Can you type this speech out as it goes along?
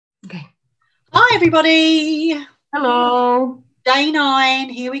everybody. Hello. Day 9.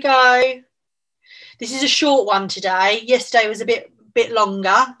 Here we go. This is a short one today. Yesterday was a bit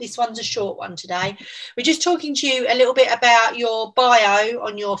longer. This one's a short one today. We're just talking to you a little bit about your bio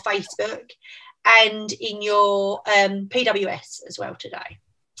on your Facebook and in your PWS as well today.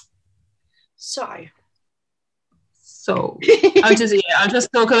 I'll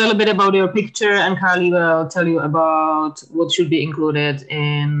just talk a little bit about your picture, and Carly will tell you about what should be included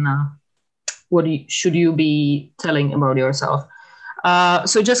in should you be telling about yourself.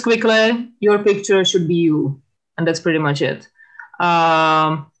 So just quickly, your picture should be you, and that's pretty much it.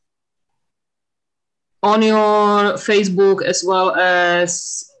 On your Facebook, as well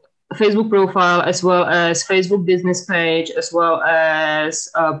as Facebook profile, as well as Facebook business page, as well as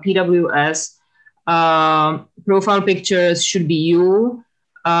PWS, profile pictures should be you.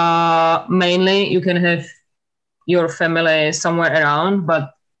 Mainly, you can have your family somewhere around,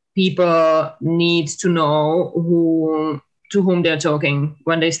 but people need to know to whom they're talking.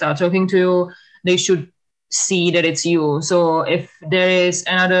 When they start talking to you, they should see that it's you. So if there is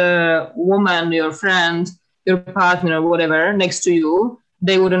another woman, your friend, your partner, or whatever, next to you,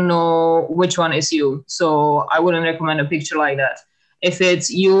 they wouldn't know which one is you. So I wouldn't recommend a picture like that. If it's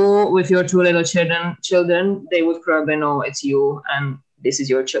you with your two little children, they would probably know it's you and this is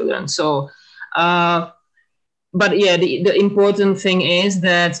your children. So, but yeah, the important thing is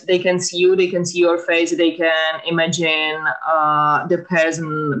that they can see you, they can see your face, they can imagine the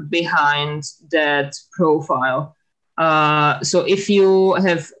person behind that profile. So if you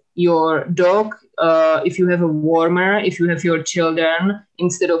have your dog, if you have a warmer, if you have your children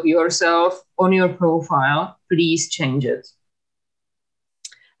instead of yourself on your profile, please change it.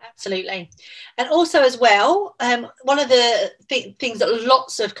 Absolutely. And also as well, one of the things that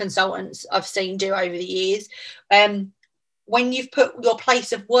lots of consultants I've seen do over the years, when you've put your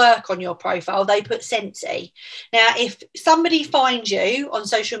place of work on your profile, they put Scentsy. Now, if somebody finds you on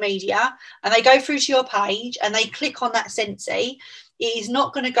social media and they go through to your page and they click on that Scentsy, it is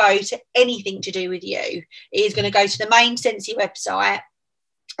not going to go to anything to do with you. It is going to go to the main Scentsy website.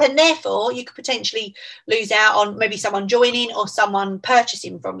 And therefore, you could potentially lose out on maybe someone joining or someone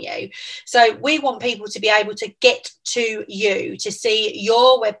purchasing from you. So we want people to be able to get to you, to see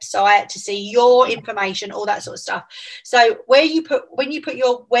your website, to see your information, all that sort of stuff. So when you put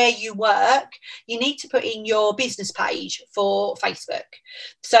where you work, you need to put in your business page for Facebook.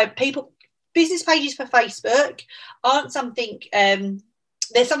 So business pages for Facebook aren't something...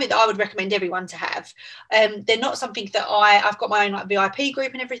 they're something that I would recommend everyone to have. They're not something that I've got my own VIP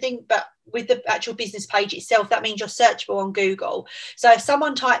group and everything, but with the actual business page itself, that means you're searchable on Google. So if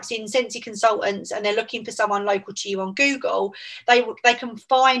someone types in Scentsy Consultants and they're looking for someone local to you on Google, they can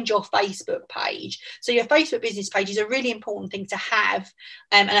find your Facebook page. So your Facebook business page is a really important thing to have,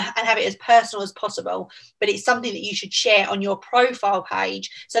 and have it as personal as possible. But it's something that you should share on your profile page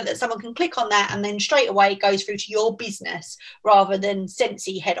so that someone can click on that and then straight away it goes through to your business rather than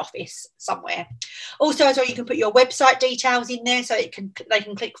Scentsy head office somewhere. Also, as well, you can put your website details in there so they can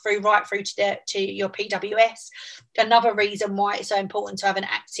click through right through to your PWS. Another reason why it's so important to have an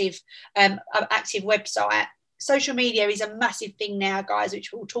active website. Social media is a massive thing now, guys,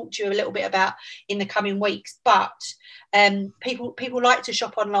 which we'll talk to you a little bit about in the coming weeks. But people like to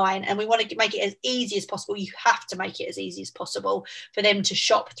shop online, and we want to make it as easy as possible. You have to make it as easy as possible for them to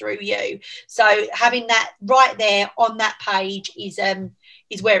shop through you. So having that right there on that page is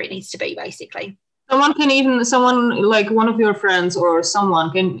where it needs to be, basically. Someone like one of your friends or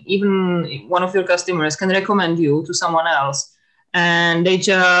someone can, even one of your customers can recommend you to someone else, and they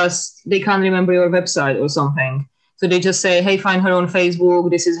can't remember your website or something. So they just say, hey, find her on Facebook.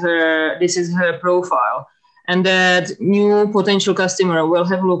 This is her profile. And that new potential customer will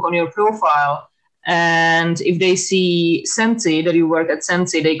have a look on your profile. And if they see Scentsy, that you work at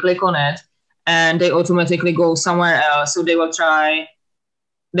Scentsy, they click on it and they automatically go somewhere else. So they will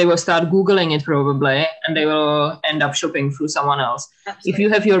start Googling it probably, and they will end up shopping through someone else. Absolutely. If you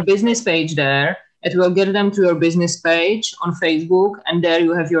have your business page there, it will get them to your business page on Facebook, and there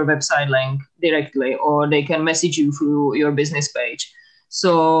you have your website link directly, or they can message you through your business page.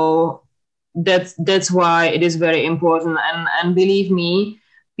 So that's why it is very important. And believe me,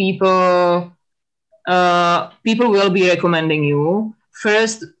 people will be recommending you.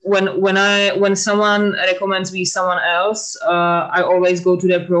 First, when someone recommends me someone else, I always go to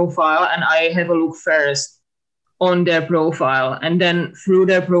their profile and I have a look first on their profile, and then through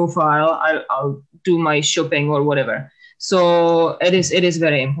their profile I'll do my shopping or whatever. So it is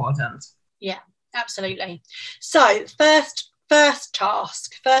very important. Yeah, absolutely. So first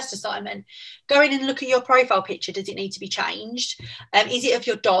task, first assignment, go in and look at your profile picture. Does it need to be changed? Is it of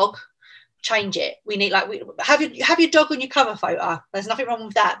your dog? change it. We need have your dog on your cover photo. There's nothing wrong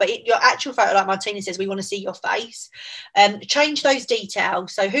with that, but your actual photo, like Martina says, we want to see your face. Change those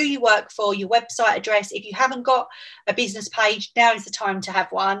details, so who you work for, your website address. If you haven't got a business page, now is the time to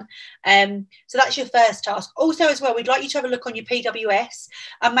have one. So that's your first task. Also as well, we'd like you to have a look on your PWS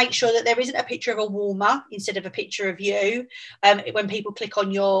and make sure that there isn't a picture of a warmer instead of a picture of you when people click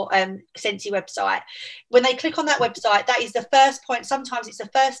on your Scentsy website. When they click on that website, that is the first point. Sometimes it's the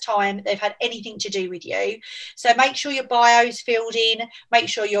first time they've had anything to do with you. So make sure your bio is filled in, make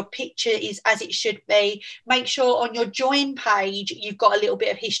sure your picture is as it should be, make sure on your join page you've got a little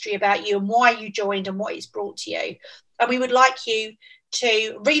bit of history about you and why you joined and what it's brought to you. And we would like you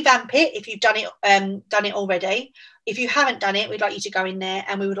to revamp it if you've done it already. If you haven't done it, we'd like you to go in there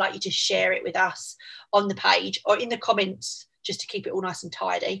and we would like you to share it with us on the page or in the comments, just to keep it all nice and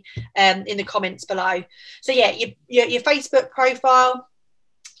tidy, in the comments below. So yeah, your Facebook profile,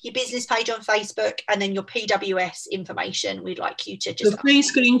 your business page on Facebook, and then your PWS information. We'd like you to just... So 3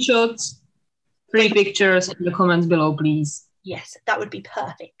 screenshots, 3 pictures in the comments below, please. Yes, that would be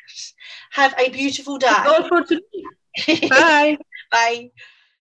perfect. Have a beautiful day. That's all for today. Bye. Bye.